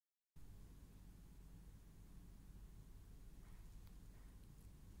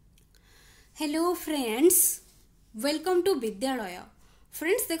Hello friends, welcome to विद्यालय।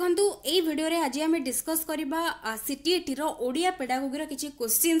 Friends देखंतु ए video रे आज आम डिस्कस करबा सीटीईटी रो ओडिया पेडागोगी रो किछि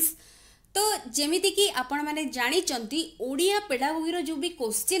क्वेश्चंस। तो जेमिति कि आपण माने जानि चंती ओडिया पेडागोगी रो जो भी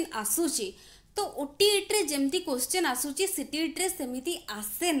क्वेश्चन आसुची तो ओटीईटी रे जेमिति क्वेश्चन आसुची सीटीईटी रे सेमिति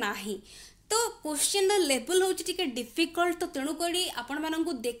आसे नाही। तो क्वेश्चन रो लेवल होची टिके डिफिकल्ट, तो तेणु करी आपण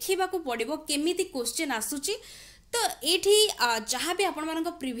माननकु देखिबा को पड़िबो केमिति क्वेश्चन आसुची। तो ये जहाँ भी आपण मानक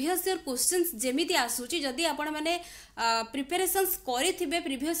प्रीवियस ईयर क्वेश्चंस जेमिति आसुची, जदि आपण माने प्रिपरेशंस करिथिबे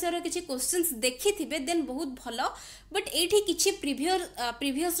प्रीवियस ईयर किछि क्वेश्चंस देखिथिबे देन बहुत भलो। बट एठी किछि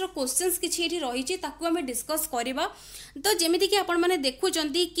प्रीवियस रो क्वेश्चंस किछि एठी रहिछि ताकू हमें डिस्कस करबा। तो जेमिति कि आपण माने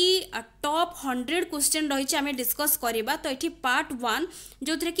देखुचंती कि टॉप 100 क्वेश्चन रहिछि हमें डिस्कस करबा। तो एठी पार्ट 1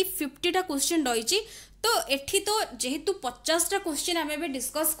 जोथरे कि 50 टा क्वेश्चन रहिछि। तो एठी तो जेहेतु 50 टा क्वेश्चन हमें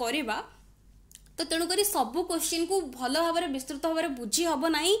डिस्कस करबा तो तेणुक सबू क्वेश्चन को भल भाव में विस्तृत भाव में बुझी हम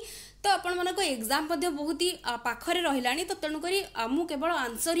ना। तो आपण मानक एग्जाम बहुत ही पाखरे रहिलानी। तो तेणुक मु केवल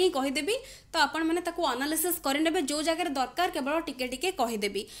आंसर ही कहीदेवी। तो आपण मैंने एनालिसिस करेंगे जो जगह दरकार केवल टिके टिके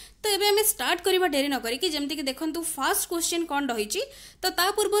कहीदेवी। तो ये आम स्टार्ट करवा डेरी न करी जमती कि देखंतु फास्ट क्वेश्चन कौन रही। तो ता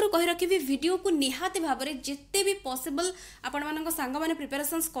पूर्व कही रखी वीडियो को निहाती भाव में जिते भी पॉसिबल आपण मानक सांग माने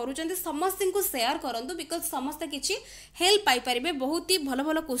प्रिपरेशंस करूचंती समस्त को शेयर करंतु, बिकॉज समस्त किछि हेल्प पाई परिबे। बहुत ही भलो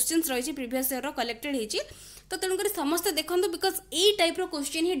भलो क्वेश्चंस रही प्रीवियस ईयर रो कलेक्टेड होईची। तो तेणुक समस्त देखो बिकज यही टाइप रो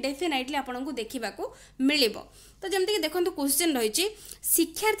क्वेश्चन ही डेफिनेटली आपन को देखा मिल। तो जमती देखो क्वेश्चन रही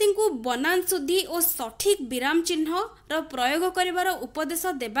शिक्षार्थी को बनान शुद्धि और सठिक विराम चिन्ह रो प्रयोग करिवार उपदेश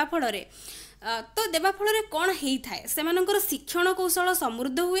देबा फल तो देबा फल कौन होता है सेमानंकर शिक्षण कौशल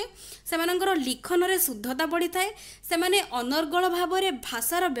समृद्ध हुए, सेमानंकर लिखन रे शुद्धता बढ़ी थाए, सेमाने अनर्गल भाव में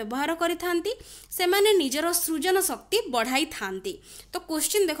भाषार व्यवहार करिथांती, सेमाने निजर सृजन शक्ति बढ़ाई थांती। तो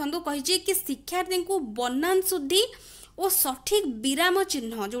क्वेश्चन देखंतु कहिछि कि शिक्षार्थी को बनान शुद्धि और सठिक विराम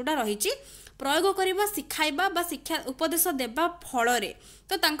चिन्ह जोटा रही प्रयोग करबा सिखाइबा बा शिक्षा उपदेश देबा फल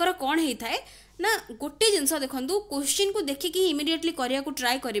तो तांकर कौन होता है ना गोटे जिनस देखंतु क्वेश्चन को देखिकी इमिडिएटली करिया को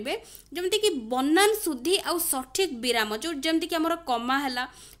ट्राई करिवे। जमती कि बनान शुद्धि आ सठिक विराम जो जमती कि हमर कमा हैला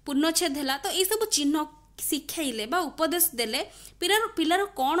पूर्णच्छेद हैला तो ये सब चिन्ह शिखाइले बा उपदेश देले पिलार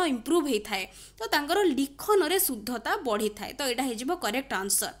कौन इम्प्रूव होता है तो तांकर लिखन रे शुद्धता बढ़ी थाए। तो यहाँ हो करेक्ट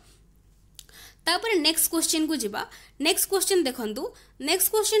आंसर। तापर नेक्स्ट क्वेश्चन को जिबा। नेक्स्ट क्वेश्चन देखंतु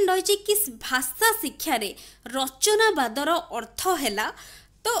नेक्स्ट क्वेश्चन रही कि भाषा शिक्षा रे रचनावादर अर्थ हैला।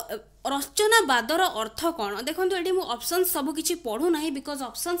 तो रचनावादर अर्थ कौन देखो ये मुझे ऑप्शन सब किसी पढ़ू ना, बिकज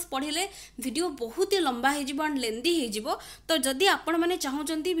ऑप्शंस पढ़ले वीडियो बहुत ही लंबा हो लेंदी हो। तो जदि आपण मैंने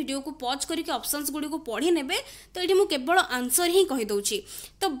चाहते वीडियो को पॉज करके ऑप्शंस गुड़ी को पढ़ी नेबे तो ये मुझे केवल आंसर ही कहीदे।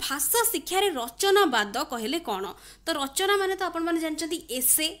 तो भाषा शिक्षा रे रचनावाद कहले कौन। तो रचना माने तो आपण मैंने जानते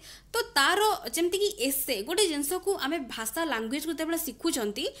एसे। तो तार जमती कि एसे गोटे जिनस को आम भाषा लैंग्वेज को जब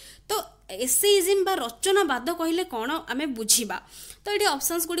शिखुंट तो एसेइज्म बा रचनावाद कहले कौन आम बुझा। तो ये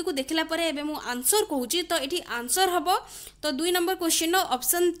ऑप्शंस गुड़ी को देखला परे एबे मु आंसर कहूची। तो ये आंसर हबो तो 2 नंबर क्वेश्चन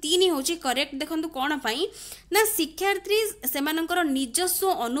ऑप्शन 3 होची करेक्ट। देखंतु कोन पई ना शिक्षार्थी सेमानकर निजस्व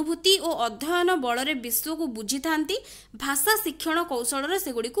अनुभूति और अध्ययन बल रे विश्व को बुझी थांती, भाषा शिक्षण कौशल रे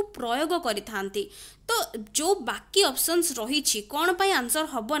सेगुडी को प्रयोग करि थांती। तो जो बाकी ऑप्शंस रही कौन पाई आंसर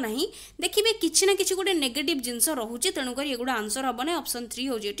हबो नहीं देखिबे किछि ना किछि गोटे नेगेटिव जिंस रहुची, तेणु कर एगुडा आंसर हबो नहीं। ऑप्शन 3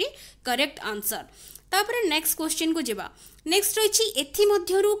 होची करेक्ट आंसर। तापर नेक्स्ट क्वेश्चन को जिबा। नेक्स्ट रही एथि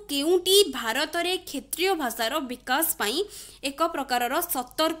मध्यरु केउटी भारत रे क्षेत्रीय भाषार विकास पाई एक प्रकार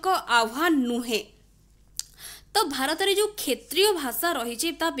सतर्क आह्वान नुहे। तो भारत रे जो क्षेत्रीय भाषा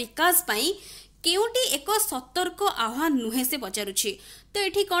रही विकास पाई केउटी एक सतर्क आह्वान नुहे से पचारुछि। तो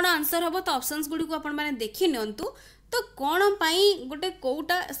ये कौन आंसर हम तो ऑप्शंस गुड़ी को आपण माने देखि नियंतु। तो कौन पाई गोटे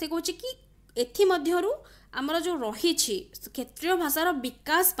कोटा से कहूँ कि एथि मध्यरु आमर जो रही क्षेत्रीय भाषार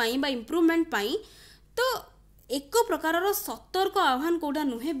विकास पाई बा इम्प्रूवमेंट पाई तो एक प्रकार सतर्क आह्वान कौटा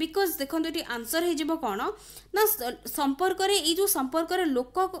नुहे। बिकज देखो ये आंसर हो कौन ना संपर्क जो संपर्क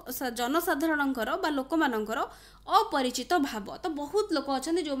लोक जनसाधारणकर बा लोक मानकर अपरिचित भाव। तो बहुत लोक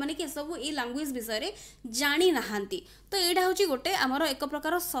अच्छा जो मैंने कि सब ये लैंग्वेज विषय जानी नहांती। तो यहाँ हूँ गोटे आमर एक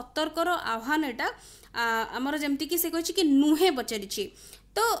प्रकार सतर्कर आह्वान यहाँ आमर जमती कि से कही कि नुहे पचारि।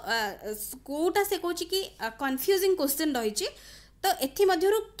 तो कोटा से कौच कि कन्फ्यूजिंग क्वेश्चन रही। तो एथि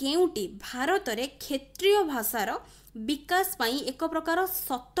मध्यरु केउटी भारत रे क्षेत्रीय भाषार विकास पाई एक प्रकार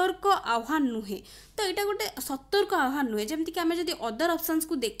सतर्क आह्वान नुहे। तो यहाँ गोटे सतर्क आह्वान नुहे जमती कि आम जदि अदर ऑप्शंस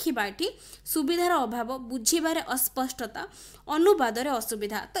को देखा ये सुविधार अभाव, बुझीबार अस्पष्टता, अनुवाद रे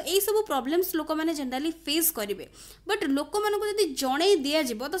असुविधा। तो यही सब प्रॉब्लम्स लोक मैंने जनरली फेस करेंगे। बट लोक मानक जदि जणै दिया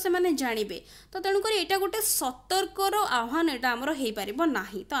जिवो तो सेमाने जानिबे। तो तेणुक यहाँ गोटे सतर्कर आह्वान यहाँ आमर हो पारिबो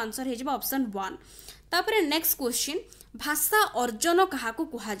नाही। तो आंसर हो ऑप्शन 1। तापर नेक्स्ट क्वेश्चन भाषा अर्जन क्या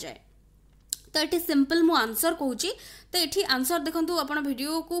कहा जाए। तो ये सिंपल मु आंसर कहूँ तो ये आंसर देखो आप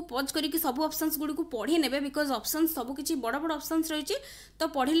वीडियो को पॉज करके सब ऑप्शंस गुडी को पढ़ी नेबे बिकॉज ऑप्शंस सब किसी बड़ बड़ ऑप्शंस रही तो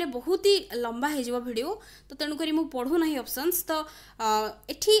पढ़ले बहुत ही लंबा हो वीडियो तो तेणुक मुझे पढ़ू ना ऑप्शंस तो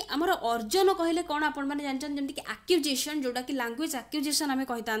ये आमर अर्जन कहले कौन आपण जानते जमीक एक्यूजेशन जोटा कि लैंग्वेज एक्यूजेशन आम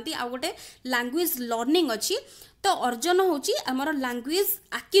कही आ गोटे लैंग्वेज लर्निंग अच्छी तो अर्जन होची आमर लैंग्वेज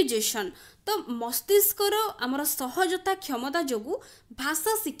एक्यूजेशन तो मस्तिष्कर आमर सहजता क्षमता जोगु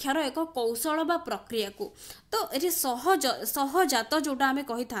भाषा शिक्षार एक कौशल बा प्रक्रिया को तो ये सहजात जोटा आम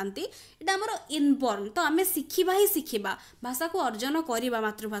कही था यहाँ आमर इनबर्न तो आम शिखा ही शिखा भाषा को अर्जन करवा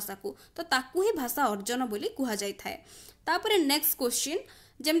मातृभाषा को तो ताकू ही भाषा अर्जन बोली कह जाए तापर नेक्स्ट क्वेश्चन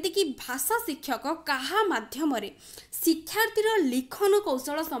जमती कि भाषा शिक्षक कहा माध्यम शिक्षार्थीर लिखन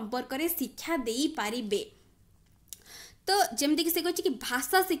कौशल संपर्क में शिक्षा दे पारिबे तो जमती कि से कह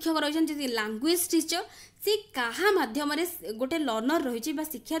भाषा शिक्षक रही लैंग्वेज टीचर से कहा माध्यम गोटे लर्नर रही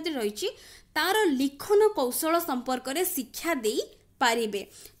शिक्षार्थी रही तार लिखन कौशल संपर्क में शिक्षा दे पारिबे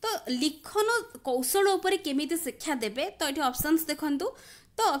तो लिखन कौशल उपर केमिति शिक्षा देबे तो ये ऑप्शंस देखंतु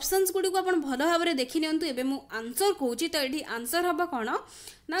तो ऑप्शंस गुडी को आपण भल भाव में देखि नियंतु एबे मु आंसर कहूँ तो ये आंसर हम कौन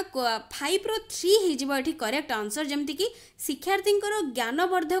ना 5 हो ये करेक्ट आंसर जमती कि शिक्षार्थी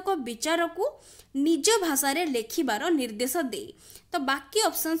ज्ञानवर्धक विचार को निज भाषा रे लेखिबार निर्देश दे तो बाकी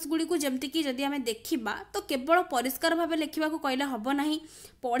ऑप्शंस गुडी को जमती कि जदि आमे देखिबा तो केवल परिष्कार भाव लेखिबा को कहले हबो नाही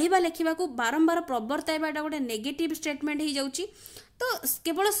पढ़िबा लेखिबा को बारंबार प्रवर्ताइबा एटा गोटे नेगेटिव स्टेटमेंट हो जाउची तो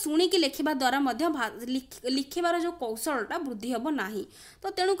केवल शुणिकी लेखिबा द्वारा लिखिबार जो कौशलटा वृद्धि हम ना तो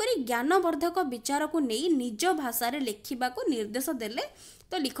तेणुक ज्ञानवर्धक विचार को नहीं निज भाषा रे लेखिबा को निर्देश देले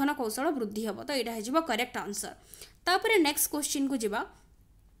तो लिखन कौशल वृद्धि हम तो यहाँ करेक्ट आंसर तापर नेक्स्ट क्वेश्चन को जिबा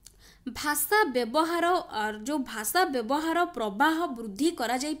भाषा व्यवहार जो भाषा व्यवहार प्रवाह वृद्धि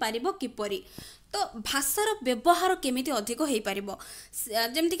करा जाई पारिबो किपरि तो भाषार व्यवहार केमिति अधिक हो पार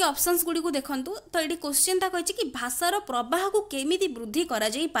जमती कि ऑप्शंस गुडी को देखंतु तो ये क्वेश्चन ता कहि कि भाषार प्रवाह को केमिति वृद्धि करा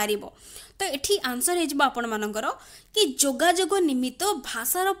जाई पारिबो तो एठी आंसर हे जिबा आपण मानकर कि जोगाजोग निमित्त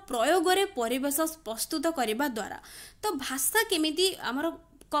भाषार प्रयोग रे परिवेश प्रस्तुत करबा द्वारा तो भाषा केमिति हमर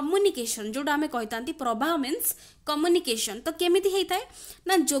कम्युनिकेशन जोटा आम कही प्रभाव मीन्स कम्युनिकेशन तो केमिति होता है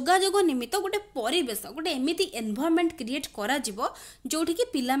ना जोगाजोग निमित्त गोटे परिवेश गोटे एमिति एनवायरनमेंट क्रिएट करा जिवो जोठी कि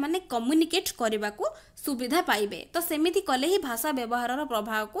पिला माने कम्युनिकेट करबा को सुविधा पाइबे तो सेमिति कले ही भाषा व्यवहार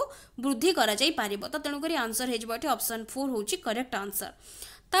प्रभाव को वृद्धि करा जाई पारिबो तो तेणुक आंसर हे जिवो ऑप्शन 4 होची करेक्ट आंसर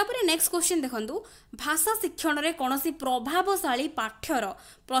तापर नेक्स्ट क्वेश्चन देखंतु भाषा शिक्षण रे कोनोसी प्रभावशाली पाठ्यर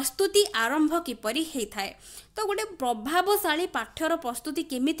प्रस्तुति आरंभ किपरि हेइथाय तो गोटे प्रभावशाली पाठ्यर प्रस्तुति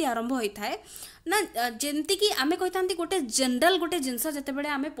केमिति आरंभ होइथाय ना जेमती कि आमे कहितांती गोटे जनरल गोटे जिंस जते बेले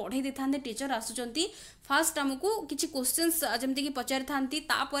आमे पढै दिथांते टीचर आसुचंती फास्ट हमकु किछि क्वेश्चंस जेमती कि पचारि थांती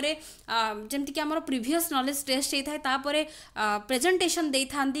तापरे जेमती कि हमर प्रीवियस नॉलेज टेस्ट हेइथाय तापरे प्रेजेंटेशन देई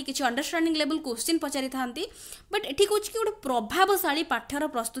थांती किछि अंडरस्टैंडिंग लेवल क्वेश्चन पचारि थांती बट एठी कुछ कि गोटे प्रभावशाली पाठ्यर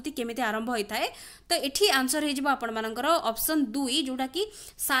प्रस्तुति केमिति आरंभ होइथाय तो एठी आंसर हे जिवो आपण मानकर ऑप्शन 2 जोटा कि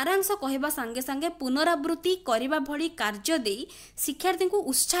सारांश कहबा संगे संगे पुनरावृत्ति करबा भली कार्य देई शिक्षार्थी को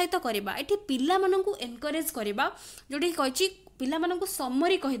उत्साहित करबा एठी पिला माननकु एनकरेज करबा जोटी कहिछि पिला माननकु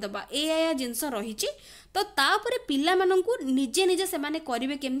समरी कहिदबा ए जिंस रहिछि तो तापर पिला माननकु निजे निजे से माने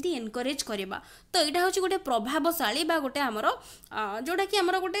करिवे केमती एनकरेज करबा तो एटा होछि गोटे प्रभावशाली बा गोटे हमर जोटा कि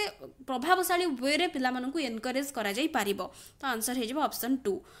हमर गोटे प्रभावशाली वे रे पिला माननकु एनकरेज करा जाई पारिबो तो आंसर हे जिवो ऑप्शन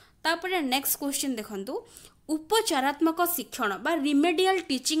 2 तापर नेक्स्ट क्वेश्चन देखंतु उपचारात्मक शिक्षण बा रिमेडियल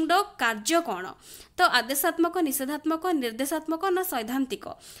टीचिंग रो कार्य कौन तो आदेशात्मक निषेधात्मक निर्देशात्मक ना सैद्धांतिक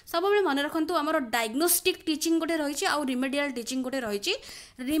सब बेले मन रखंतु हमर डायग्नोस्टिक टीचिंग गोटे रही और रिमेडियल टीचिंग गोटे रही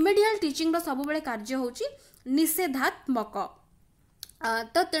रिमेडियल टीचिंग रो सब बेले कार्य होची निषेधात्मक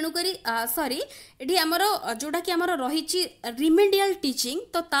तो तेणुकरी सॉरी ये आमर जोटा कि आमर रही रिमेडियल टीचिंग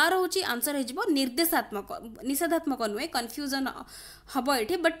तो तार हूँ आंसर हो निर्देशात्मक निषेधात्मक नुहे कन्फ्यूजन हम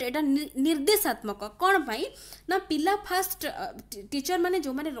ये बट एटा निर्देशात्मक कौन पाई ना पिला फास्ट टीचर माने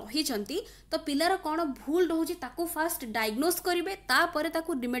जो माने रही तो पिलार कौन भूल रोचे ताकू फास्ट डायग्नोस करेंगे तापर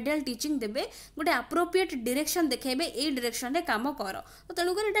ताकू रिमेडियल टीचिंग देबे गोटे एप्रोप्रिएट डायरेक्शन देखेबे ए डायरेक्शन रे काम कर तो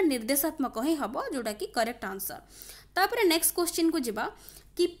तेणुकर एटा निर्देशात्मक ही हम जोटा कि करेक्ट आंसर तापर नेक्स्ट क्वेश्चन को जिबा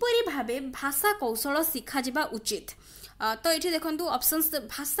किपरि भाबे भाषा कौशल शिखा जिबा उचित तो ये देखंतु ऑप्शंस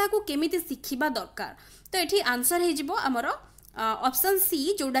भाषा को केमिति शिखिबा दरकार तो ये आंसर हे जिवो हमर ऑप्शन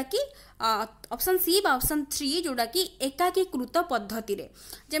सी जोटा कि ऑप्शन सी बा ऑप्शन 3 जोड़ा कि एकाकीकृत पद्धति रे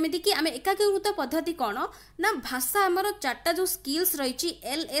जेमिति कि आमे एकाकीकृत पद्धति कौन ना भाषा आमर चार्टा जो स्किल्स रही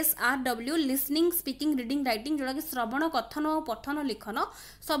LSRW listening speaking reading writing जोड़ा कि श्रवण कथन और पठन लिखन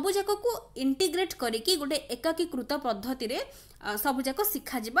सबु जाक को इंटीग्रेट करिकी गोटे एकाकीकृत पद्धति रे सबु जाक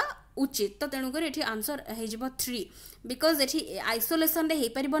शिखा जिबा उचित। तो तेणुक ये आंसर हो 3 बिकज ये आइसोलेसन रे हो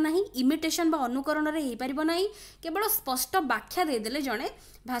पार ना इमिटेशन बा अनुकरण रे हो पार ना केवल स्पष्ट व्याख्या देदेले जड़े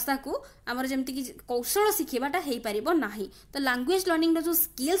भाषा को आमर जमती कि कौशल शिखिबाटा हो पार ना। तो लैंग्वेज लर्निंग जो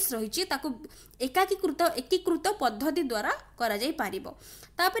स्किल्स रही एकीकृत पद्धति द्वारा करा जाई पारिबो।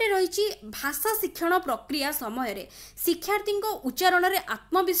 तापरे रही भाषा शिक्षण प्रक्रिया समय शिक्षार्थी उच्चारण रे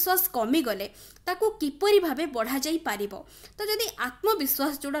आत्मविश्वास कमी गले ताकू किपरि भाबे बढ़ा जाई पारिबो। तो जदि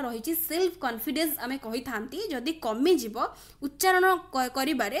आत्मविश्वास जोड़ा रही सेल्फ कॉन्फिडेंस आमे कहि थांती जदि कमी जीवो उच्चारण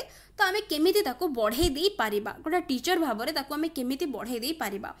करिबारे तो आमे केमिति ताकू बढ़े देई पारिबा गोटा टीचर भाव में ताकू आमे केमिति बढ़े देई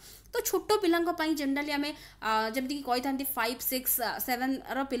पारिबा। तो छोटो पिलांको पई जनरली आमे जेमति कि कहि थांती 5 6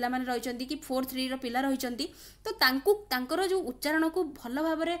 7 रो पिला माने रहिचंती कि 4 3 रो पिला रहिचंती तो तांकू तांकर जो उच्चारण को भल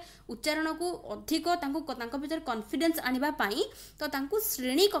भाव में उच्चारण को अधिक तांको भीतर कॉन्फिडेंस आनिबा पई तो तांकू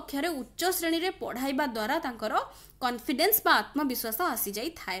श्रेणी कक्ष रे उच्च श्रेणी रे पढ़ाइबा द्वारा तांकर कॉन्फिडेंस बा आत्मविश्वास आसी जाई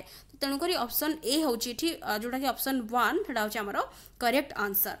थाए। तेणुक ऑप्शन ए होची जोटा कि ऑप्शन 1 सेटा होची हमरो करेक्ट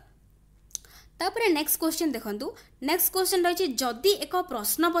आंसर। तापरे नेक्स्ट क्वेश्चन देखंतु नेक्स्ट क्वेश्चन रही जदि एक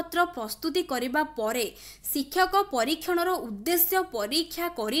प्रश्नपत्र प्रस्तुति करिबा परे शिक्षक परीक्षणर उद्देश्य परीक्षा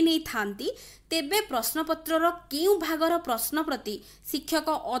करि नै थांती तेबे प्रश्नपत्रर केउ भागर प्रश्न प्रति शिक्षक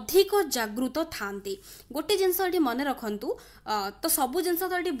अधिक जागृत थांती। गोटे जिनस ये मन रखंतु तो सबु जिनस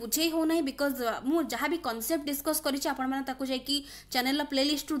तो ये बुझे हो ना बिकज मु जहाँ भी कॉन्सेप्ट डिस्कस करिछि आपण माने ताकू जाई चैनल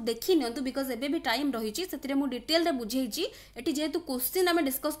प्लेलिस्ट देखि नियंतु बिकज एबे भी टाइम रही से मु डिटेल रे बुझेछि एटी जेहेतु क्वेश्चन आमे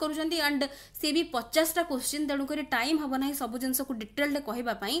डिस्कस करूछंती एंड से भी 50 टा क्वेश्चन तेणु करी टाइम हम ना सब जिनस को डिटेल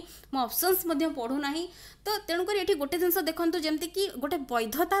कहवाई मो ऑप्शंस पढ़ू ना। तो तेणुक ये गोटे जिनस देखो जमती कि गोटे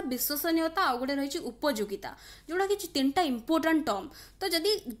वैधता विश्वसनीयता आ गोटे रही उपयोगिता जोड़ा कि 3टा इंपोर्टेंट टर्म। तो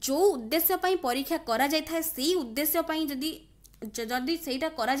जदि जो उद्देश्य परीक्षा करा जाय थाए से उद्देश्य जदि सेटा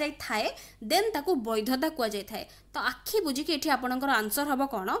करा जाय थाए देन ताकू वैधता कह जाय थाए। तो आखि बुझिकी एठी आपनकर आंसर हबो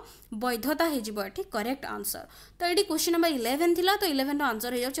कोन वैधता हे जिवो एठी करेक्ट आंसर। तो एठी क्वेश्चन नंबर 11 थिला तो 11 रो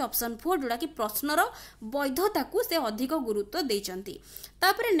आंसर हे जाउछ ऑप्शन 4 जोड़ा कि प्रश्नर वैधता को से अधिक गुरुत्व दैचंती।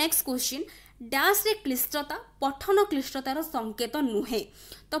 तापरे नेक्स्ट क्वेश्चन डैश रे क्लिष्टता पठन क्लिष्टतार संकेत नुहे।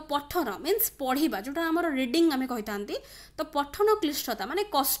 तो पठन मीन्स पढ़िबा जोटा हमर रीडिंग आमे कहितांती तो पठन क्लिष्टता माने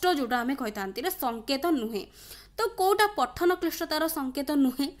कष्ट जोटा आमे कहितांती रे संकेत नुहे। तो कोटा पठन क्लिष्टतार संकेत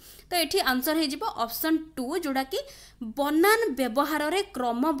नुहे। तो एठी आंसर हे जिवो ऑप्शन 2 जोड़ा कि बनान व्यवहार रे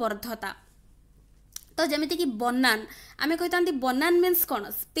क्रमबद्धता। तो जमिति कि बनान आमे कहितांती बनान मीन्स कोन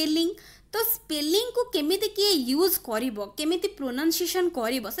स्पेलिंग। तो स्पेलिंग को केमिति किए यूज करिवो केमिति प्रोनाउंसिएशन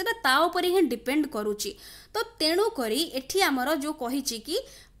करिवो सेटा ता ऊपर ही डिपेंड करूची। तो तेणु करी एठी हमर जो कहिची कि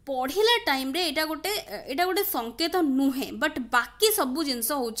पढ़िला टाइम रे एटा गोटे संकेत नुहे बट बाकी सबु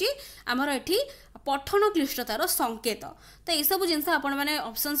जिनस होची हमर एठी पठन क्लिष्टतार संकेत। तो ये सब जिनस आपण माने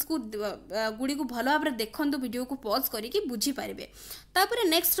ऑप्शंस को गुडी को भलो भाबरे देखंतु वीडियो को पॉज करिकि बुझी पारिबे। तापरे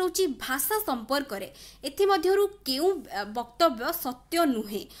नेक्स्ट होची भाषा संपर्क रे एथि मध्यरु केउ वक्तव्य सत्य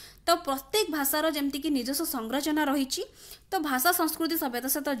नुहे। तो प्रत्येक भाषार जेमति कि निजस्व संरचना रही। तो भाषा संस्कृति सभ्यता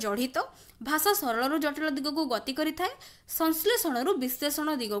सहित जड़ित भाषा सरल जटिल दिग को गति करि थाए संश्लेषण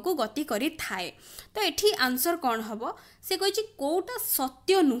विश्लेषण दिग को गति करि थाए। तो एठी आंसर कौन हबो से कहिछि कोटा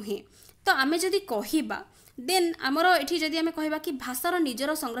सत्य नुहे। तो आमे जदि कहिबा देन आमर एठी जदि आमे कहिबा कि भाषार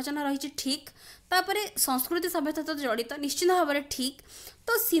निजर संरचना रही ठीक तापरे संस्कृति सभ्यता तो जड़ित निश्चित भाव में ठीक।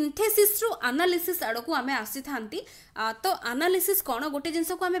 तो सिंथेसिस रु एनालिसिस आड़ को आमे आसी थांती। तो एनालिसिस कौन गोटे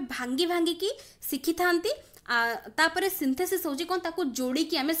जिनस को आमे भांगी भांगी की शिखी थांती तापरे सिंथेसिस होची कोन ताको जोड़ी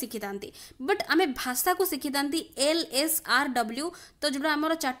की आमे शिखी थांती बट आमे भाषा को शिखी थांती LSRW। तो जोड़ा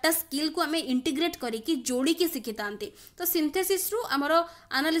हमर 4टा स्किल को आमे इंटीग्रेट करी की जोड़ी की शिखी थांती। तो सिंथेसिस रु हमर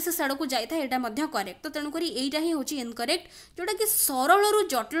एनालिसिस आड़ को जाई था एटा मध्य करेक्ट। तो तेणु करी एइटा ही होची इनकरेक्ट जोड़ा कि सरल रु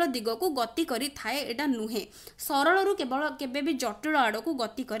जटिल दिग को गति करी थाए एटा नुहे। सरल रु केवल केबे भी जटिल आड़ को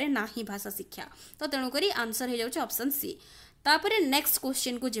गति करे नाही भाषा शिक्षा। तो तेणु करी आंसर हे जाउछ ऑप्शन सी। तापरे नेक्स्ट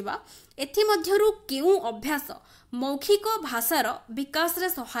क्वेश्चन को जिबा एथि मध्यरु केउ अभ्यास मौखिक भाषार विकास रे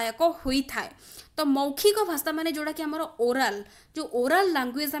सहायक होई थाए। तो मौखिक भाषा माने जोड़ा कि हमर ओरल जो ओरल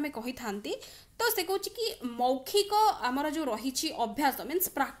लैंग्वेज आमे कहि थांती। तो से कहूँ कि मौखिक आमर जो रही अभ्यास मीन्स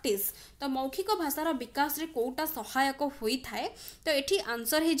प्रैक्टिस। तो मौखिक भाषार विकास रे कोटा सहायक होई थाए। तो एठी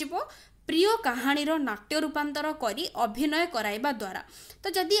आंसर हे जिवो प्रिय कहानी नाट्य रूपांतर करी अभिनय कराइबा द्वारा। तो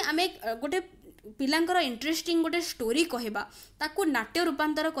जदि आमे गोटे पिलांकर इंटरेस्टिंग गोटे स्टोरी कहबा ताकू नाट्य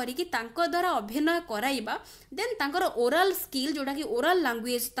रूपांतर करिकी तांको द्वारा अभिनय कराइबा देन तांकर ओरल स्किल जोटा कि ओरल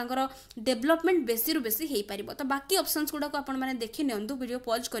लैंग्वेज तांकर डेवलपमेंट बेसी रु बेसी हेई परिबो। तो बाकी ऑप्शंस गुडा को आपण माने देखि नियंतु वीडियो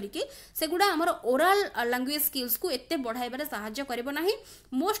पॉज करिकी सेगुडा हमर ओरल लैंग्वेज स्किल्स को एते बढ़ाइबारे सहायता करिवो नाही।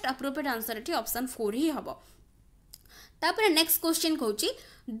 मोस्ट एप्रोप्रिएट आंसर एठी ऑप्शन 4 ही हबो। तापर नेक्स्ट क्वेश्चन कहूची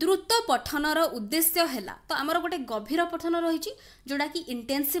द्रुत पठनर उद्देश्य हैला। तो आमर गोटे गभीर पठन रही जोड़ा कि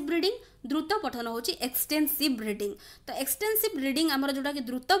इंटेंसिव रीडिंग, द्रुत पठन होची एक्सटेंसिव रीडिंग। तो एक्सटेंसिव रीडिंग आमर जोड़ा कि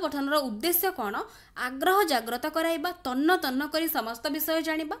द्रुत पठनर उद्देश्य कौन, आग्रह जाग्रत कराइबा, तन्न तन्न करी समस्त विषय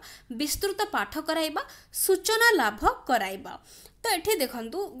जानिबा, विस्तृत पाठ कराइबा, सूचना लाभ कराइबा। तो एठी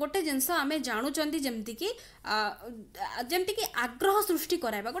देखंतु गोटे जिनस आमे जानुचंती जेमति कि आग्रह सृष्टि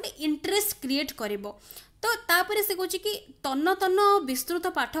कराइबा, गोटे इंटरेस्ट क्रिएट करिवो। तो तापर से कहूँ कि तन्न तन्न विस्तृत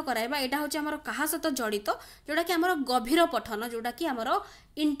पाठ कराइबा एटा होची हमर कहा सहित जड़ित जोड़ा कि हमर गभीर पठन जोड़ा कि हमर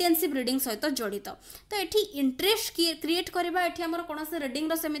इंटेंसिव रीडिंग सहित जड़ित। तो एठी इंटरेस्ट क्रिएट करबा एठी हमर कोनसे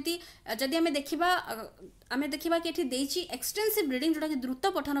रीडिंग रो समिति जदि हमें देखिबा कि एठी देछि एक्सटेंसिव रीडिंग जोड़ा कि द्रुत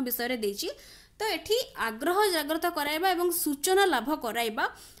पठन विषय रे देछि। तो एठी आग्रह जाग्रत कराइबा एवं सूचना लाभ कराइबा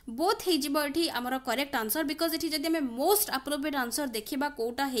बोथ हे जिवो एठी हमर करेक्ट आंसर। बिकॉज एठी जदि हमें मोस्ट एप्रोप्रिएट आंसर देखिबा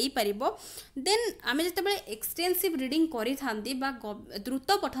कोटा हेई परिबो देन आमे जते एक्सटेंसिव रीडिंग करि थांती बा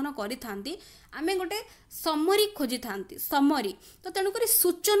द्रुत पठन करि थांती आमे गोटे समरी खोजि थांती समरी। तो तेणु करी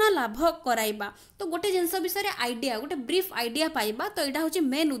सूचना लाभ कराइबा तो गोटे जिनस विषय आइडिया गोटे ब्रीफ आइडिया पाइबा तो एटा होची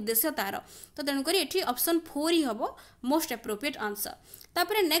मेन उद्देश्य तार। तो तेणु करी एठी ऑप्शन 4 ही हबो मोस्ट एप्रोप्रिएट आंसर।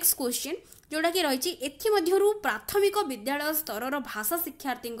 तापर नेक्स्ट क्वेश्चन जोड़ा कि रही एथि मध्यरु प्राथमिक विद्यालय स्तर भाषा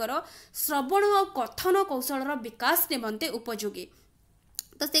शिक्षार्थींकर श्रवण और कथन कौशल विकास निमंते उपयोगी।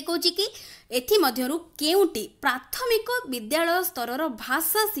 तो से कहूँ कि एथि मध्यरु केउटी प्राथमिक विद्यालय स्तर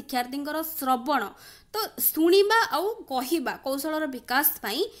भाषा शिक्षार्थींकर श्रवण तो शुणिबा और कहिबा कौशल विकास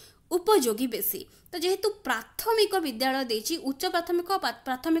पाई उपयोगी बेसी। तो जेहेतु प्राथमिक विद्यालय देछि उच्च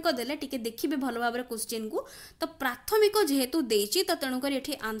प्राथमिक देले टिके देखिबे भलो भाबरे क्वेश्चन को। तो प्राथमिक जेहेतु देछि तो तेणु कर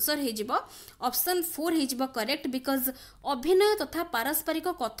एठी आंसर हे जिवो ऑप्शन 4 हे जिवो करेक्ट। बिकॉज अभिनय तथा पारस्परिक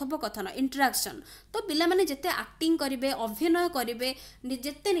कथोपकथन इंटरेक्शन तो पिला माने जेते एक्टिंग करिवे अभिनय करिवे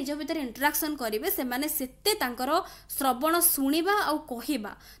जेते निज भीतर इंटरेक्शन करिवे से माने सेते तांकर श्रवण शुणिबा और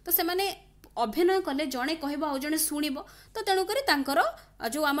कहिबा तो से माने अभिनय कले जड़े कहब आ जड़े शुणव। तो तेणुक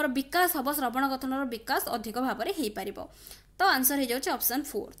जो आमर विकास हम श्रवण कथन विकास अधिक भाव में हो पार। तो आंसर हो जाए ऑप्शन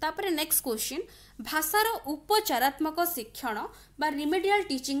 4। तापर नेक्स्ट क्वेश्चन भाषार उपचारात्मक शिक्षण बा रिमेडियल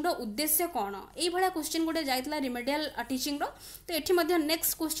टीचिंग रो उद्देश्य कौन। ये भाया क्वेश्चन गोटे जाइतला रिमेडियल टीचिंग रो। तो एठी मध्य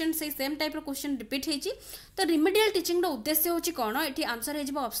नेक्स्ट क्वेश्चन से सेम टाइप रो क्वेश्चन रिपीट होइछि। तो रिमेडियल टीचिंग रो उद्देश्य होछि कौन एठी आंसर हो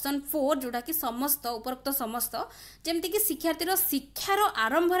जाए ऑप्शन 4 जोटा कि समस्त उपरोक्त समस्त जेमति कि शिक्षार्थी शिक्षार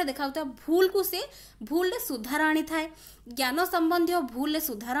आरंभ रे देखाउता भूल को से भूल रे सुधार आनी थाए, ज्ञान संबंधी भूल रे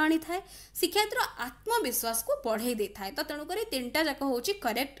सुधार आनी थाए, शिक्षार्थी आत्मविश्वास को बढ़ाई दे थाए। तो तेणुक तीनटा जाक होछि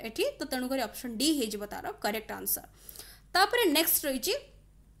करेक्ट एठी। तो तेणुक ऑप्शन डी हे जिवो तार करेक्ट आंसर। तापर नेक्स्ट रही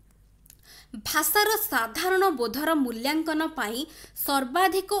भाषार साधारण बोधर मूल्यांकन पाई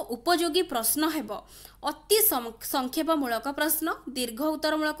सर्वाधिक उपयोगी प्रश्न हेब अति संक्षेपमूलक प्रश्न, दीर्घ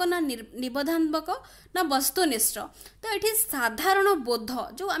उत्तरमूलक ना निबंधात्मक ना वस्तुनिष्ठ। तो ये साधारण बोध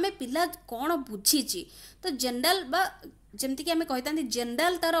जो आम पिला कौन बुझी तो जनरल बा जमती कि आम कहता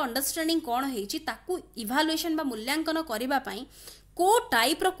जनरल तार अंडरस्टैंडिंग कौन होती ताकू इभालुएशन बा मूल्यांकन करबा पाई को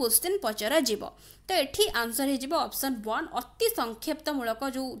टाइप रो क्वेश्चन पचरा जीव। तो एठी आंसर हे जीव ऑप्शन 1 अति संक्षेपमूलक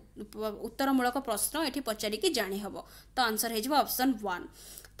जो उत्तरमूलक प्रश्न एठी पचारि कि जानि हबो। तो आंसर हे जीव ऑप्शन 1।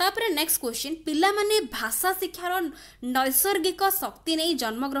 तापर नेक्स्ट क्वेश्चन पिला माने भाषा शिक्षार नैसर्गिक शक्ति नहीं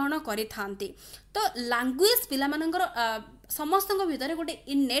जन्मग्रहण करि थांती। तो लैंग्वेज पिला मानकर समस्त भितर गोटे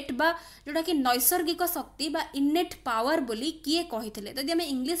इनेट बा जोटा कि नैसर्गिक शक्ति बा इनेट पावर बोली किए कहिथिले। तो यदि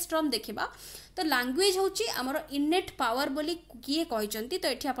इंग्लिश टर्म देखिबा तो लैंग्वेज होची हमर इनेट पावर बोली किए कहिचंती। तो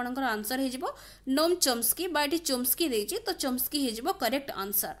एठी आपनकर आंसर हे जिवो नोम चोम्स्की बा एठी चोम्स्की देछि। तो चोम्स्की हे जिवो करेक्ट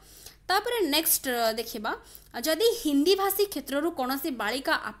आंसर। तापर नेक्स्ट देखिबा जदि हिंदी भाषी क्षेत्र कौन सी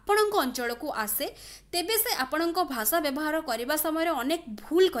बालिका आपणक अंचल को आसे तेबे से आपणक भाषा व्यवहार करने समय अनेक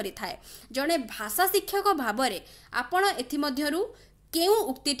भूल करि थाए। जड़े भाषा शिक्षक भाव में आपण एथिमध्यरु केउ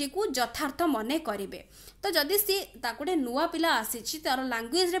उक्तिटी को यथार्थ मने करिवे। तो जदि सी गोटे नुआ पिला आसी तार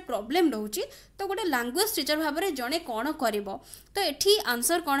लैंग्वेज रे प्रॉब्लम रोची तो गोटे लैंग्वेज टीचर भाव में जड़े कौन करिवो। तो एठी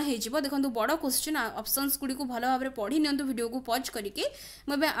आंसर कौन हो देखो बड़ क्वेश्चन ऑप्शंस गुडी को भल भाव में पढ़ी नियंतु वीडियो को पॉज करके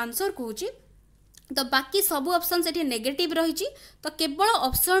मैं आंसर कहूँ। तो बाकी सब ऑप्शन एठी नेगेटिव रही तो केवल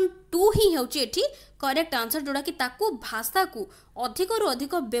ऑप्शन 2 ही होची एठी करेक्ट आंसर जोड़ा कि ताकू भाषा को अधिक रु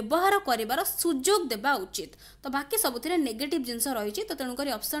अधिक व्यवहार करिवार सुजोग देबा उचित। तो बाकी सबुथिरे नेगेटिव जिंस रही तो तेणुक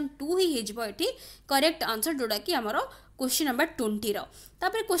ऑप्शन 2 ही हो एठी करेक्ट आंसर जोड़ा कि हमर क्वेश्चन नंबर 20 रो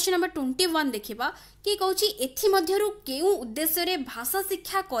तापर क्वेश्चन नंबर 21 देखिबा कि कहूची एथि मध्यरु केउ उद्देश्य रे भाषा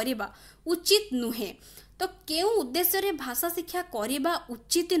शिक्षा करिबा उचित नुहे तो केउ उद्देश्य रे भाषा शिक्षा करिबा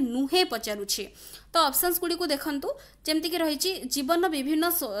उचित नुहे पचारुछे तो ऑप्शंस गुडी को देखंतु जेमति कि रहिछि जीवन विभिन्न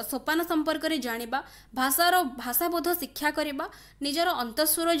सोपान संपर्क रे जानिबा भाषाबोध शिक्षा करिबा निजर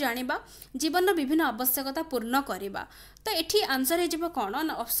अंतस्वर जानिबा जीवन विभिन्न आवश्यकता पूर्ण करिबा तो एठी आंसर हे जिवो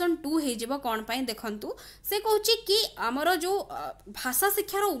कोन ऑप्शन 2 हे जिवो कोन पई देखंतु से कहूछि कि हमर जो भाषा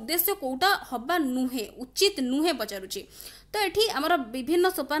शिक्षार उद्देश्य कोटा हबा नुहे उचित नुहे पचारुछि तो एठी हमर विभिन्न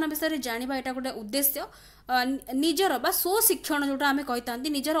सोपान विषय जानिबा एटा गोटे उद्देश्य निजर बा स्व शिक्षण जोटा आमे कहितांती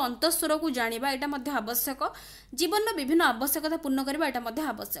निजर अंतस्वर को जानिबा एटा मध्ये आवश्यक जीवन विभिन्न आवश्यकता पूर्ण करबा एटा मध्ये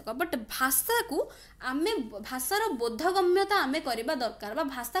आवश्यक बट भाषा को आमे भाषार बोधगम्यता आमे करबा दरकार बा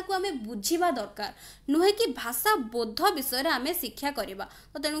भाषा को आमे बुझिबा दरकार नुहे कि भाषा बोध विषय रे आमे शिक्षा करबा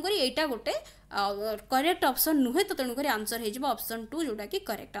तो तेनु करी एटा गोटे करेक्ट ऑप्शन नुहे तो तेनु करी आंसर हे जिवो ऑप्शन 2 जोटा कि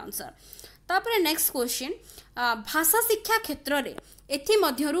करेक्ट आंसर तापर नेक्स्ट क्वेश्चन भाषा शिक्षा क्षेत्र रे एथि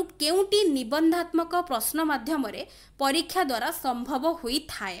मध्यरु केउटी निबंधात्मक प्रश्न माध्यम रे परीक्षा द्वारा संभव होई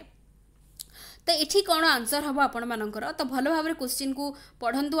थाए तो एठी कोन आंसर हबो आपण मानकर तो भलो भाबरे क्वेश्चन को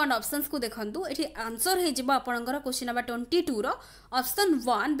पढंतु एंड ऑप्शंस को देखंतु एठी आंसर हे जिवो आपणकर question number 22 row option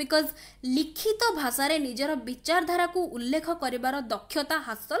 1 because लिखित भाषा रे निजर विचारधारा को उल्लेख करिवार दक्षता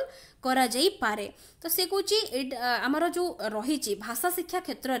हासिल करा जाई पारे तो से कहूची हमर जो रहिची भाषा शिक्षा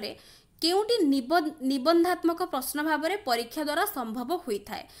क्षेत्र रे केउटी निबंधात्मक प्रश्न भाव में परीक्षा द्वारा संभव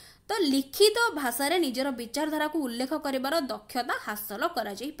होता है तो लिखित भाषा रे निजर विचारधारा को उल्लेख करिवार दक्षता हासिल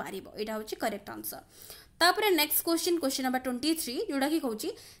करा जाई पारिबो एटा होची करेक्ट आंसर तापर नेक्स्ट क्वेश्चन नंबर 23 जोड़ा कि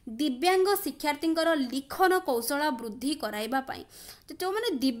कहूची दिव्यांग शिक्षार्थींकर लिखन कौशल वृद्धि कराइबा पई जो माने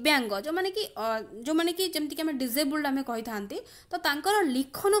दिव्यांग जो माने कि जेमति कि हम डिसेबल्ड हमें कहि थांती तो तांकर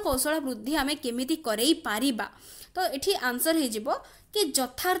लिखन कौशल वृद्धि हमें केमिति करई पारिबा तो एठी आंसर हे जिवो कि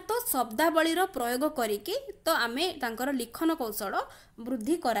यथार्थ शब्दावली रो प्रयोग करिके तो आमे तांकर लिखन कौशल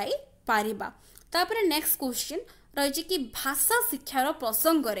वृद्धि कराई पारिबा तापर नेक्स्ट क्वेश्चन रही कि भाषा शिक्षार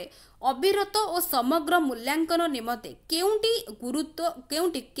प्रसंग रे अविरत और समग्र मूल्यांकन निमते केउथिरे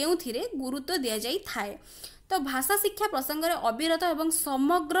गुरुत्व दिया जाई थाए तो भाषा शिक्षा प्रसंग रे अविरत एवं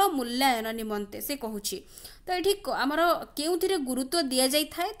समग्र मूल्यांकन निमते से कहूची तो एठी हमर केउथिरे गुरुत्व दिया जाई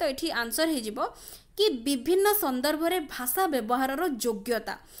थाए तो एठी आंसर हे जिवो कि विभिन्न संदर्भ रे भाषा व्यवहार रो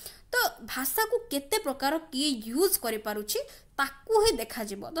योग्यता तो भाषा को केते प्रकार किए यूज करि पारुछि ताकू ही देखा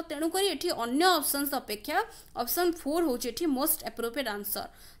जिवो तो तेनु करी एठी अन्य ऑप्शंस अपेक्षा ऑप्शन 4 होची एठी मोस्ट एप्रोप्रिएट आंसर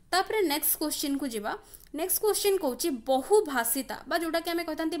तापर नेक्स्ट क्वेश्चन को जिबा नेक्स्ट क्वेश्चन कहूची बहुभाषिता बा जोटा कि हमें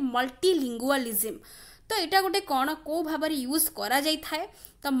कहतांती मल्टीलिंगुअलिज्म तो एटा गोटे कोन को भाबरे यूज करा जाई थाए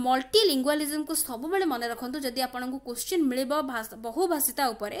तो मल्टीलिंगुअलिज्म को सब बेले मन रखंतु जदि आपन को क्वेश्चन मिलिबो बहुभाषिता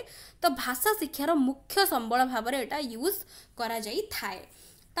उपरे तो भाषा शिक्षार मुख्य संबल भाबरे एटा यूज करा जाई थाए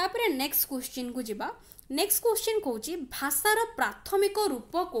तापर नेक्स्ट क्वेश्चन को जिबा नेक्स्ट क्वेश्चन कहूची भाषार प्राथमिक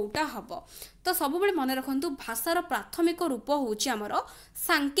रूप कोटा हबो तो सब बेले मन रखंतु भाषार प्राथमिक रूप होची हमर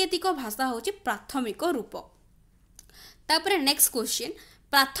सांकेतिक भाषा होची प्राथमिक रूप तापर नेक्स्ट क्वेश्चन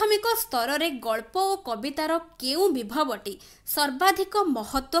प्राथमिक स्तर रे गल्प और कवितार केउ विभावटी सर्वाधिक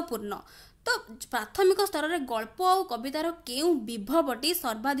महत्वपूर्ण तो प्राथमिक स्तर रे गल्प और कवितार केउ विभावटी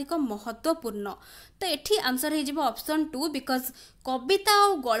सर्वाधिक महत्वपूर्ण तो एठी आंसर हे जिवो ऑप्शन 2 बिकॉज कविता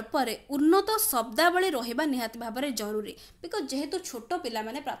और गल्प रे उन्नत शब्दावली रहिबा निहाती भाबरे जरूरी बिकॉज जेहेतु छोट पिला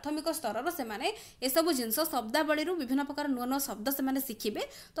माने प्राथमिक स्तर रो से माने ए सब जिंस शब्दावली रो विभिन्न प्रकार नुवा शब्द से माने शिखिबे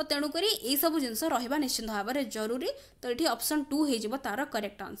तो तेनु करी ए सब जिंस रहिबा निश्चित भाबरे जरूरी तो एठी ऑप्शन 2 हे जिवो तार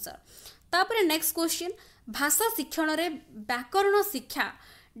करेक्ट आंसर तापर नेक्स्ट क्वेश्चन भाषा शिक्षण रे व्याकरण शिक्षा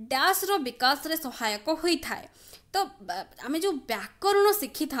डैश रो विकास रे सहायक होई थाए तो आमे जो व्याकरण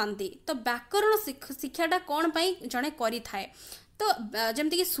शिखी थांती तो व्याकरण शिक्षाटा कौन पाई जने करी थाए तो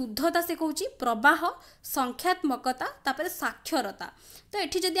जेमति कि शुद्धता से कहूची प्रवाह संख्यात्मकता तापर साक्षरता तो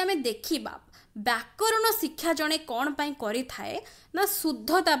एठी जदि आमे देखिबा व्याकरण शिक्षा जने कौन पाई करी थाए ना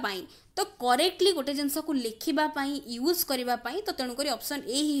शुद्धता पाई तो करेक्टली गोटे जिनस को लिखिबा पाई यूज करिबा पाई तो तेनु करी ऑप्शन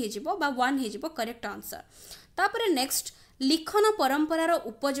ए ही हे जिवो बा 1 हे जिवो करेक्ट आंसर तापर नेक्स्ट लिखन परंपरार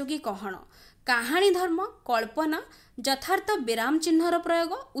उपयोगी कहण कहानी धर्म कल्पना यथार्थ विराम चिन्हर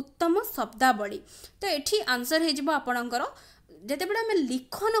प्रयोग उत्तम शब्दावली तो एठी आंसर हे जिवो आपणकर जेते बेला में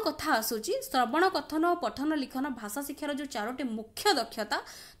लिखन कथा आसुची श्रवण कथन और पठन लिखन भाषा शिक्षार जो चारोटी मुख्य दक्षता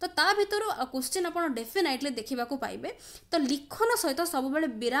तो ता भितर क्वेश्चन आपण डेफिनेटली देखिबा को पाइबे तो लिखन सहित सब बेले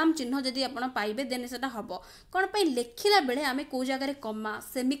विराम चिन्ह जदि आपण पाइबे देन सेटा हबो कोन पई लेखिला बेले आमे को जगह रे कमा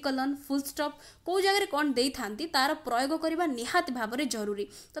सेमिकोलन फुल स्टॉप को जगह रे कोन देई थांती तार प्रयोग करबा निहात भाबरे जरूरी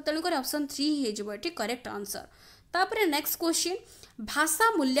तो तेनु कर ऑप्शन 3 हे जबो एठी करेक्ट आंसर तापर नेक्स्ट क्वेश्चन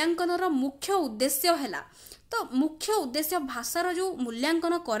भाषा मूल्यांकन रो मुख्य उद्देश्य हैला तो मुख्य उद्देश्य भाषार जो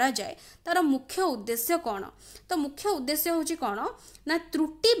मूल्यांकन करा जाए तार मुख्य उद्देश्य कौन तो मुख्य उद्देश्य होची कौन ना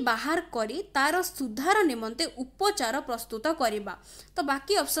त्रुटि बाहर करी तार सुधार निमंते उपचार प्रस्तुत करिबा तो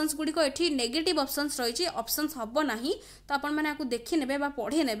बाकी ऑप्शंस गुडी को एठी नेगेटिव ऑप्शंस रही ऑप्शंस हबो नाही तो आपण माने आकु देखि नेबे बा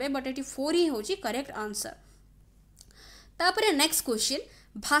पढी नेबे बट एठी 4 ही होची करेक्ट आंसर तापरे नेक्स्ट क्वेश्चन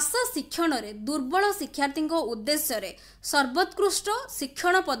भाषा शिक्षण रे दुर्बल शिक्षार्थी उद्देश्य रे सर्वोत्कृष्ट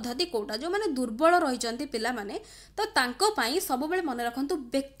शिक्षण पद्धति कोटा जो माने दुर्बल रही पिला माने तो तांको पाई सब बेले मन रखंतु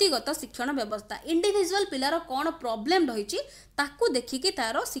व्यक्तिगत शिक्षण व्यवस्था इंडिविजुअल पिलार कौन प्रॉब्लम रही ताकू देखिकी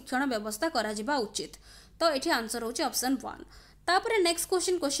तार शिक्षण व्यवस्था करा जिबा उचित तो एठी आंसर होची ऑप्शन 1 तापरे नेक्स्ट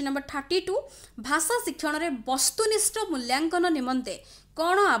क्वेश्चन नंबर 32 भाषा शिक्षण रे वस्तुनिष्ठ मूल्यांकन निमंते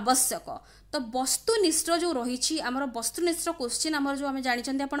कौन आवश्यक तो वस्तुनिष्ठ जो रही आमर वस्तुनिष्ठ क्वेश्चन आमर जो आम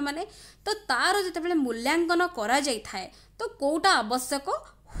जानी आपण मैंने तो तार जिते मूल्यांकन करा जाई थाए तो कोटा आवश्यक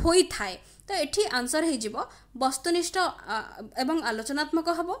होई थाए तो एठी आंसर हे जिवो वस्तुनिष्ठ एवं आलोचनात्मक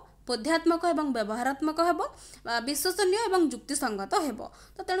हेबो बोध्यात्मक एवं व्यवहारात्मक हेबो विश्वसनीय एवं युक्तिसंगत हेबो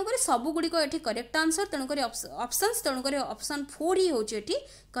तो तेणु करी सब गुडी को एठी करेक्ट आंसर तेणु करी ऑप्शंस तेणु करी ऑप्शन 4 ही होची एठी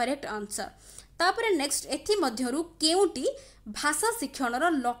करेक्ट आंसर तापरे नेक्स्ट एथि मध्यरु केउटी भाषा शिक्षणर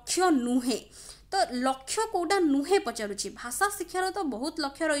लक्ष्य नुहे तो लक्ष्य कोटा नुहे पचारुची भाषा शिक्षार तो बहुत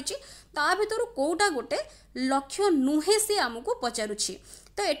लक्ष्य रही ता भीतर कोटा गोटे लक्ष्य नुहे से आमको पचारुची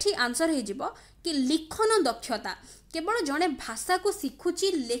तो एठी आंसर हे जिवो कि लिखन दक्षता केवल जड़े भाषा को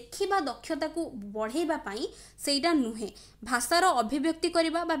शिखुची लेखिबा दक्षता को बढ़ेबा पाई सेटा नुहे भाषार अभिव्यक्ति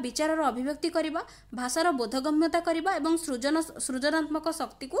करिबा बा विचारर अभिव्यक्ति करिबा भाषार बोधगम्यता करिबा एवं सृजनात्मक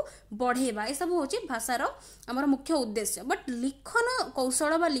शक्ति को बढ़ेबा ए सब होची भाषार हमर मुख्य उद्देश्य बट लिखन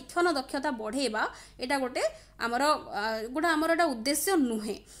कौशल बा लिखन दक्षता बढ़ेबा एटा गोटे हमर एटा उद्देश्य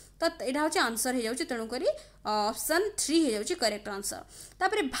नुहे तो यहाँ हूँ आंसर हो जाऊँ तेणुक ऑप्शन 3 हो जाऊँ करेक्ट आंसर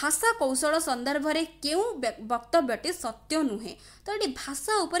तापर भाषा कौशल संदर्भ में क्यों वक्तव्यटी सत्य नुहे तो ये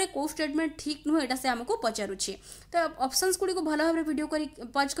भाषा उपरे को स्टेटमेंट ठीक नुहे यहाँ से आमको पचारुछि तो ऑप्शंस गुड़ी को भल भाव वीडियो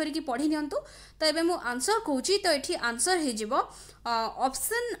पॉज करके पढ़ी नियंतु तो ये मुझे आंसर कहूँ तो ये आंसर हो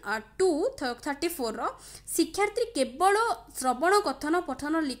ऑप्शन 2 34 शिक्षार्थी केवल श्रवण कथन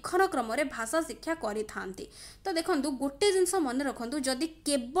पठन लिखन क्रम रे भाषा शिक्षा करि थांती तो देखंतु गोटे जिनस मन रखंतु जदि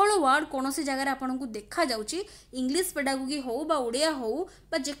केवल वर्ड कोनोसी जगह रे आपन को देखा जाउची इंग्लिश पेडागोगी हो बा ओडिया हो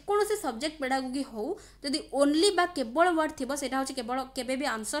बा जे कोनोसी सब्जेक्ट पेडागोगी हो जदि ओनली बा केवल वर्ड थिबो सेटा होची केवल केबे भी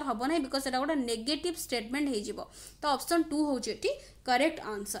आंसर हबो नै बिकॉज़ सेटा गोटा नेगेटिव स्टेटमेंट हे जिवो तो ऑप्शन 2 होची एठी करेक्ट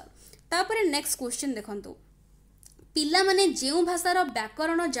आंसर तापर नेक्स्ट क्वेश्चन देखंतु पिला माने जेउ भाषार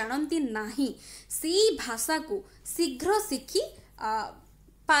व्याकरण जानती नाही सी भाषा को शीघ्र शिखी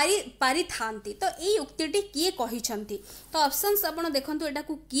पारी थांती तो ये उक्तिटी किए कहिसंती तो ऑप्शंस आपण देखंतु एटा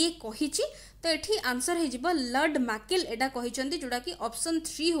को किए कहिछि तो एठी आंसर हे जिवो लॉर्ड मैकेल एटा कहिसंती जोडा कि ऑप्शन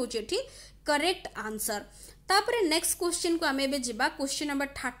 3 होछि एठी करेक्ट आंसर तापर नेक्स्ट क्वेश्चन को आमे बे जिबा क्वेश्चन नंबर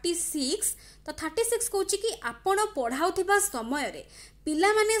 36 तो 36 कहूछि कि आपण पढ़ाउथिबा समय रे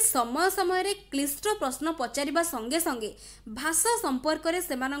पिला माने समय समय रे क्लिष्ट प्रश्न पचारिबा संगे संगे भाषा संपर्क रे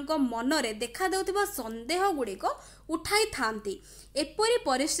सेमानंक मन रे देखा देउथिबा संदेह गुडी को उठाई थांती एपरी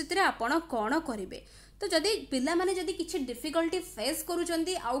परिस्थिति रे आपण कोन करिवे तो जदि पिला माने जदि किछि डिफिकल्टी फेस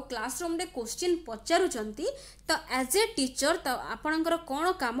करूचंती आउ क्लासरूम रे क्वेश्चन पचारुचंती तो एज ए टीचर तो आपणकर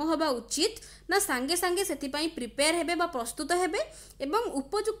कोन काम होबा उचित ना संगे संगे सेति पई प्रिपेयर हेबे बा प्रस्तुत हेबे एवं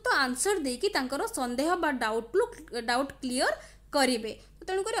उपयुक्त आंसर देकी तांकर संदेह बा डाउट क्लियर करिवे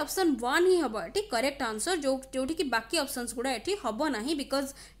तेणुक ऑप्शन 1 ही हम ये करेक्ट आंसर जोठी कि बाकी ऑप्शंस गुड़ा ये हम ना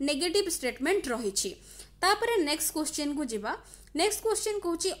बिकॉज नेगेटिव स्टेटमेंट रही तापर नेक्स्ट क्वेश्चन को जिबा नेक्स्ट क्वेश्चन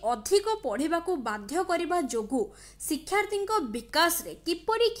कहूँ अधिक पढ़ा को बाध्य करने जोगु शिक्षार्थी विकास रे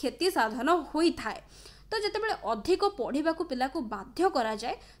किपरि क्षति साधन होता है तो जितेबाला अधिक पढ़ा को पिला को बाध्य करा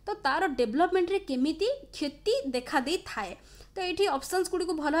जाए तो तार डेवलपमेंट रे केमिति क्षति देखा दे थाए तो ये ऑप्शंस गुड़ी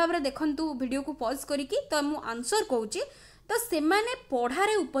को भल भाव देखंतु वीडियो को पॉज करिकी तो मु आंसर कहूँ तो सेमाने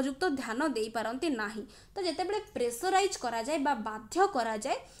पढ़ारे उपयुक्त ध्यान दे पारंती नाही तो जेतेबेले प्रेशराइज करा जाए बा बाध्य करा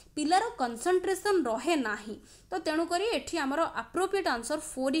जाए पिलार कंसंट्रेशन रहे नाही तो तेणु करी एठी हमर एप्रोप्रिएट आंसर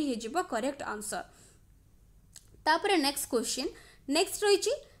 4 ही हेजिबो करेक्ट आंसर तापरे नेक्स्ट क्वेश्चन नेक्स्ट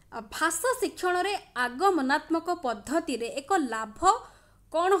रहिछि भाषा शिक्षण रे आगमनात्मक पद्धति रे एक लाभ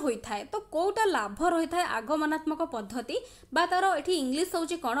कौन होता है तो कोटा लाभ रही है आगमनात्मक पद्धति बा तार एठी इंग्लिश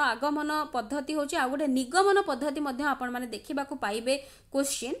होची कौन आगमन पद्धति होची आ गोटे निगमन पद्धति मध्ये आपण माने देखिबा को पाइबे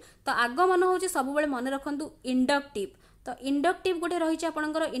क्वेश्चन तो आगमन होची सब बेले मन रखंतु इंडक्टिव तो इंडक्टिव गोटे रही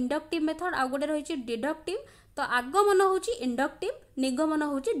आपणकर इंडक्टिव मेथड आ गोटे रही डिडक्टिव तो तो आगमन होची इंडक्टिव, निगमन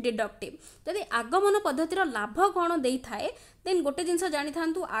होची डिडक्टिव। जदि आगमन पद्धतिर लाभ कौन दे थाए देन गोटे जिनस जानी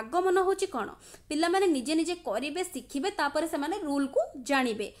थांतु आगमन होची कौन पिला माने निजे निजे करिवे शिखिबे तापर से माने रूल को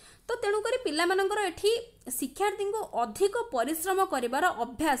जानिबे। तो तेणु करी पिला मानकर एठी शिक्षार्थी को अधिक परिश्रम करिवार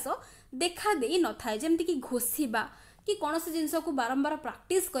अभ्यास देखा देई न थाए, जेमति कि घोषिबा कि कौन से जिनस को बारंबार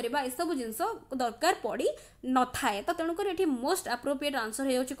प्रैक्टिस करबा ए सब जिनस दरकार पड़ी न थाए। तो तेणु करी एठी मोस्ट एप्रोप्रिएट आंसर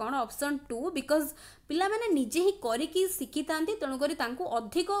हे होची कौन ऑप्शन 2, बिकॉज पिला माने निजे ही करिकी शिखि तांती, तेणु करी तांको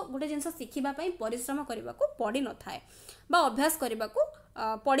अधिक गोटे जिनस शिखिबा पई परिश्रम करबा को पड़ी न थाए बा अभ्यास करबा को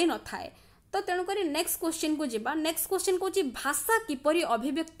पड़ी न थाए। तो तेणु करी नेक्स्ट क्वेश्चन को जिबा। नेक्स्ट क्वेश्चन को जी भाषा किपरि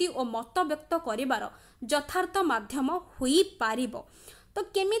अभिव्यक्ति और मत व्यक्त करिवार यथार्थ माध्यम होई पारिबो। तो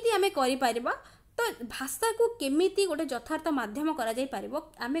केमिति आमे करि पारिबा, तो भाषा को केमिति गोटे यथार्थ माध्यम करा जाई पारिबो।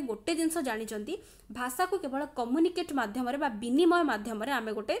 आमे गोटे जिनस जानि चंती भाषा को केवल कम्युनिकेट माध्यम रे बा विनिमय माध्यम रे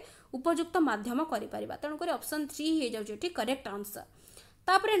आमे गोटे उपयुक्त माध्यम करि पारिबा। तेणु करी ऑप्शन 3 हे जाउची ठीक करेक्ट आंसर।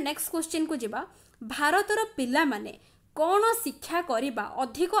 तापरे नेक्स्ट क्वेश्चन को जिबा। भारतर पिला माने कौन शिक्षा करिबा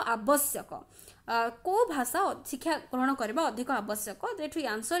अधिक आवश्यक, को भाषा शिक्षा ग्रहण करबा अधिक आवश्यक। तो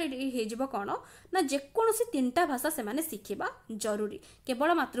आंसर हे जिवो कौन ना जेकोसी 3टा भाषा से माने शिखिबा जरूरी,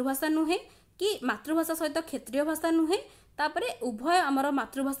 केवल मातृभाषा नुहे कि मातृभाषा सहित क्षेत्रीय भाषा नुहे, तापरे उभय आमर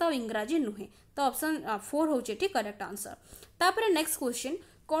मातृभाषा और इंग्राजी नुहे। तो ऑप्शन 4 होचे ठीक करेक्ट आंसर। तापरे नेक्स्ट क्वेश्चन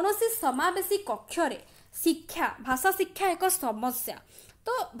कौनसी समावेशी कक्ष रे शिक्षा भाषा शिक्षा एक समस्या।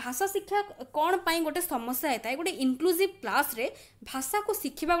 तो भाषा शिक्षा कौन पाई गोटे समस्या होता है, गोटे इनक्लूसिव क्लास रे भाषा को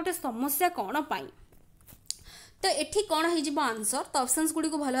शिखिबा गोटे समस्या कौन पाई। तो एठी कौन हो आंसर, तो ऑप्शंस गुडी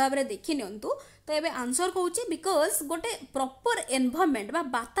को भल भाव में देखि नियंतु। तो एबे आंसर कहूची बिकॉज गोटे प्रॉपर एनवायरनमेंट बा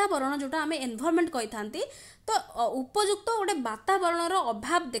वातावरण जोटा आमे एनवायरनमेंट कहि थांती, तो उपयुक्त गोटे वातावरण रो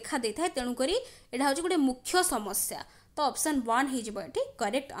अभाव देखा दे थाए, तेणु करी एटा होची गोटे मुख्य समस्या। तो ऑप्शन 1 हे जिवो एठी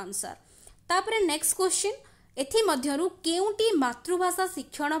करेक्ट आंसर। तापरे नेक्स्ट क्वेश्चन एथि मध्यरु केउटी मातृभाषा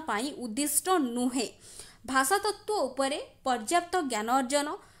शिक्षण पाई उद्दिष्ट नुहे, भाषा तत्व उपरे पर्याप्त ज्ञान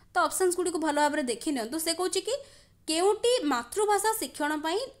अर्जन। तो ऑप्शंस गुडी को भल भाव में देखि नियंतु। से कहूची कि केउटी मातृभाषा शिक्षण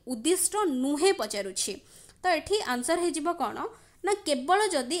पाई उद्दिष्ट नुहे पचारुछि। तो एठी आंसर हे जिवो कोन ना केवल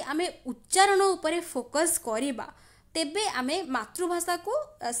जदि आमे उच्चारण उपरे फोकस करिबा तेबे आमे मातृभाषा को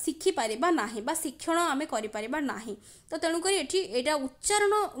शिखि पारिबा नाही बा शिक्षण आमे करि पारिबा नाही। तो तेणु करी एठी एटा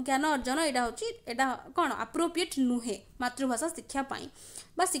उच्चारण ज्ञान अर्जन एटा होची एटा कोन एप्रोप्रिएट नुहे मातृभाषा शिक्षा पाई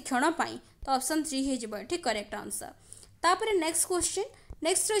बा शिक्षण पाई। तो ऑप्शन 3 हे जिवो एठी करेक्ट आंसर। तापरे नेक्स्ट क्वेश्चन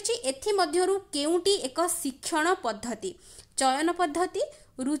नेक्स्ट रही एथि मध्यरु केउटी एक शिक्षण पद्धति चयन पद्धति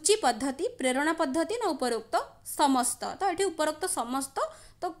रुचि पद्धति प्रेरणा पद्धति ना उपरोक्त समस्त। तो ये उपरोक्त समस्त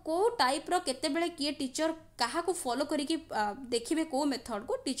तो को टाइप रो केते बेले किए टीचर कहा को फॉलो करिकी देखिबे को मेथड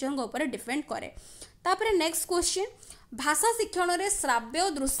को टीचर को ऊपर डिपेंड करे। तापरे नेक्स्ट क्वेश्चन भाषा शिक्षण रे श्राव्य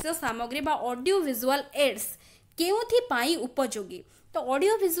दृश्य सामग्री बा ऑडियो विजुअल एड्स केउथि पाई उपयोगी। तो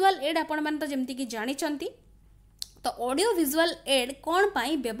ऑडियो विजुअल एड आपण माने तो जेमति कि जानि चंती, तो ऑडियो विजुअल एड कौन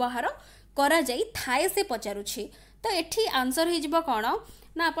पाई व्यवहार करा जाई थाए से पचारुछि। तो एठी आंसर हे जिवो कोन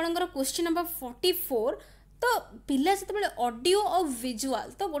ना आपनकर क्वेश्चन नंबर 44। तो पिला जते बेले ऑडियो और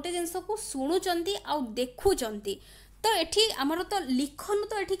विजुअल तो गोटे जिंस को सुनुचंती आ देखुचंती, तो एठी हमर तो लिखन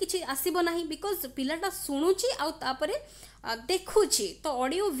तो एठी किछि आसीबो नाही बिकॉज पिलाटा सुनुची आ तापरे देखुची। तो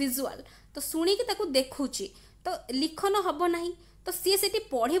ऑडियो विजुअल तो सुनी कि ताकू देखुची तो लिखन हबो नाही, तो सी सेठी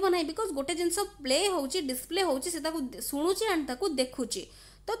पढ़िबो नाही बिकॉज गोटे जिंस प्ले होउची डिस्प्ले होउची से ताकू सुनुची एंड ताकू देखुची।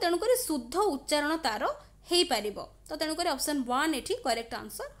 तो तेणु करी शुद्ध उच्चारण तार हेई पारिबो। तो तेणु करी ऑप्शन 1 एठी करेक्ट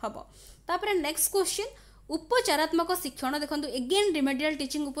आंसर हबो। तापरे नेक्स्ट क्वेश्चन उपचारात्मक शिक्षण देखंतु अगेन रिमेडियल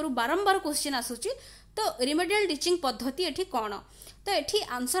टीचिंग ऊपर बारंबार क्वेश्चन आसुची। तो रिमेडियल टीचिंग पद्धति एठी कोन, तो एठी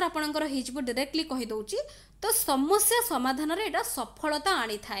आंसर आपनकर हेजिबो डायरेक्टली कहि दउची। तो समस्या समाधान रे एटा सफलता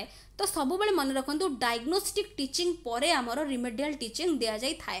आनी थाए। तो सब बेले मन रखंतु डायग्नोस्टिक टीचिंग परे हमरो रिमेडियल टीचिंग दिया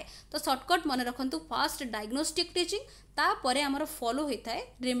जाई थाए। तो शॉर्टकट मन रखंतु फास्ट डायग्नोस्टिक टीचिंग ता परे हमरो फॉलो होई थाए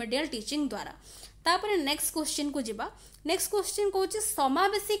रिमेडियल टीचिंग द्वारा। तापरे नेक्स्ट क्वेश्चन को जिबा। नेक्स्ट क्वेश्चन कहूची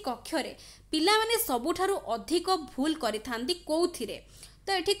समावेशी कक्ष रे पिला माने सबुठारु अधिक भूल करिथांदी कोउथिरे।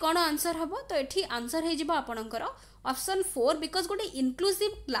 तो एठी कोन आंसर हबो, तो एठी आंसर हे जिबा आपनकर ऑप्शन 4 बिकॉज गोटे इनक्लूसिव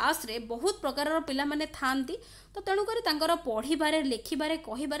क्लास रे बहुत प्रकार पिला माने थांती। तो तेणु करी तांकर पढ़िबारे लेखिबारे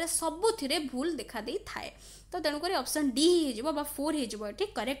कहिबारे सबुथिरे भूल देखा देई थाए। तो तेणु करी ऑप्शन डी हे जिबो बा 4 हे जिबो एठी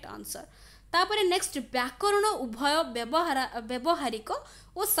करेक्ट आंसर। तापरे नेक्स्ट व्याकरण उभय व्यवहारिक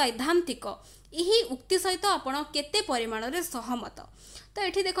और सैद्धांतिक यही उक्ति सहित आपण केते परिमाण रे सहमत। तो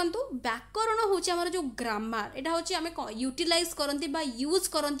ये देखूँ व्याकरण हूँ आम जो ग्रामार यहाँ हूँ आम यूटिलाइज करती यूज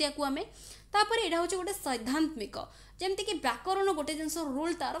करती आम तापर यहाँ हूँ गोटे सैद्धांतिक जमती कि व्याकरण गोटे जिनस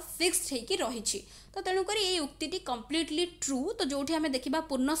रूल तार फिक्सड होगी रही। तो तेणुक ये उक्ति कम्प्लीटली ट्रू। तो जो आम देखा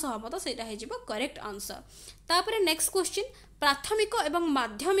पूर्ण सहमत से करेक्ट आंसर। तापर नेक्स्ट क्वेश्चन प्राथमिक एवं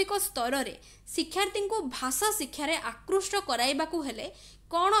माध्यमिक स्तर में शिक्षार्थी को भाषा शिक्षार आकृष्ट कराइबाकू हेले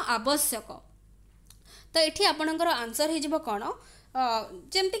कौन आवश्यक। तो ये आपणकर आंसर हो कौन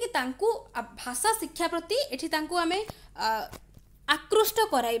जमती कि तांकू भाषा शिक्षा प्रति एठी तांकू आमे आकृष्ट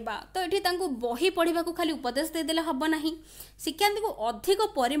कराइबा। तो ये बही पढ़ा खाली उपदेश देदेले हब नहीं। शिक्षार्थी को अधिक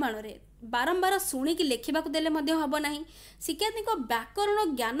परिमाण रे बारंबार शुणिकी लेखा देले हब नहीं। शिक्षार्थी को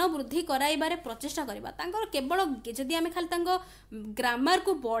व्याकरण ज्ञान वृद्धि कराइबारे प्रचेषा करबा तांकर केवल जदि आमे खाली ग्रामर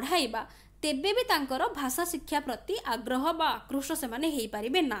को बढ़ाइबा तेबे भी तांकर भाषा शिक्षा प्रति आग्रह बा आकृष्ट से माने हेई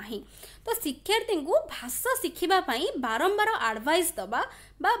पारिबे नाही। तो शिक्षार्थी को भाषा शिखिबा पई बारंबार एडवाइस दबा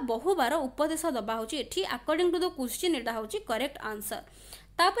बा बहुबार उपदेश दबा होची एठी अकॉर्डिंग टू द क्वेश्चन एटा होची करेक्ट आंसर।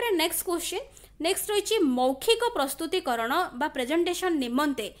 तापर नेक्स्ट क्वेश्चन नेक्स्ट रही मौखिक प्रस्तुतिकरण बा प्रेजेंटेशन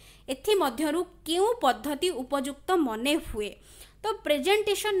निमंते एथि मध्यरु केउ पद्धति उपयुक्त मने हुए। तो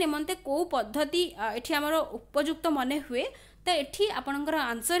प्रेजेंटेशन निमंते को पद्धति एठी हमर उपयुक्त मने हुए। तो ये आपणकर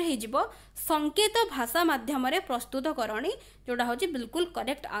आंसर हो संकेत भाषा माध्यम प्रस्तुत करणी जोड़ा हूँ बिल्कुल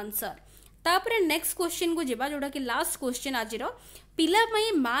करेक्ट आंसर। तापर नेक्स्ट क्वेश्चन को जीवा जोड़ा कि लास्ट क्वेश्चन आज पिला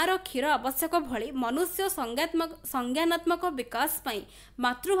मार क्षीर आवश्यक भली मनुष्य संज्ञानात्मक विकास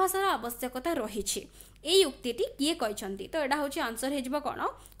मातृभाषार आवश्यकता रही। यही उक्ति किए कहते। तो यहाँ हूँ आंसर हो कौन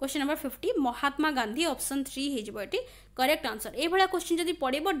question number 50 Mahatma Gandhi option 3 हो करेक्ट आंसर। ये क्वेश्चन जब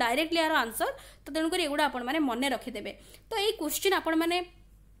पढ़ो डायरेक्टली यार आंसर तो तेणुक एगुड़ा आपण मैंने मन रखिदेवे। तो ये क्वेश्चन आपण मैंने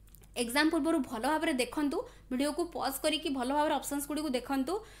एग्जाम पूर्व भल भाव में देखूँ वीडियो को पॉज करके भल भाव ऑप्शंस गुड़ी को देखूँ।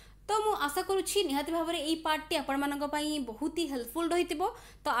 तो मु आशा करुच्ची निहाती भाव में यही पार्टी आपण मानक पई बहुत ही हेल्पफुल रही।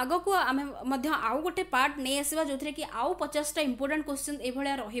 तो आग को आम आउ गोटे पार्ट नहीं आसवा जो कि आउ 50टा इंपोर्टेंट क्वेश्चन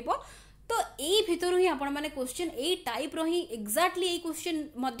ये रहिबो। तो यही भितर ही आपण माने क्वेश्चन यही टाइप रो ही एक्जाक्टली यही क्वेश्चन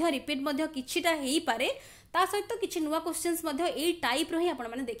मध्य रिपीट मध्य किछिटा हेई पारे ता सहित किछि नुवा क्वेश्चंस मध्य यही टाइप रो ही आपण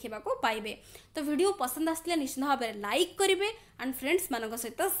माने देखिबा को पाइबे। तो वीडियो पसंद आसले निश्चित भाव में लाइक करिवे एंड फ्रेंड्स मानक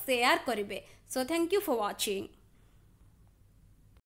सहित शेयर करिवे। So thank you for watching.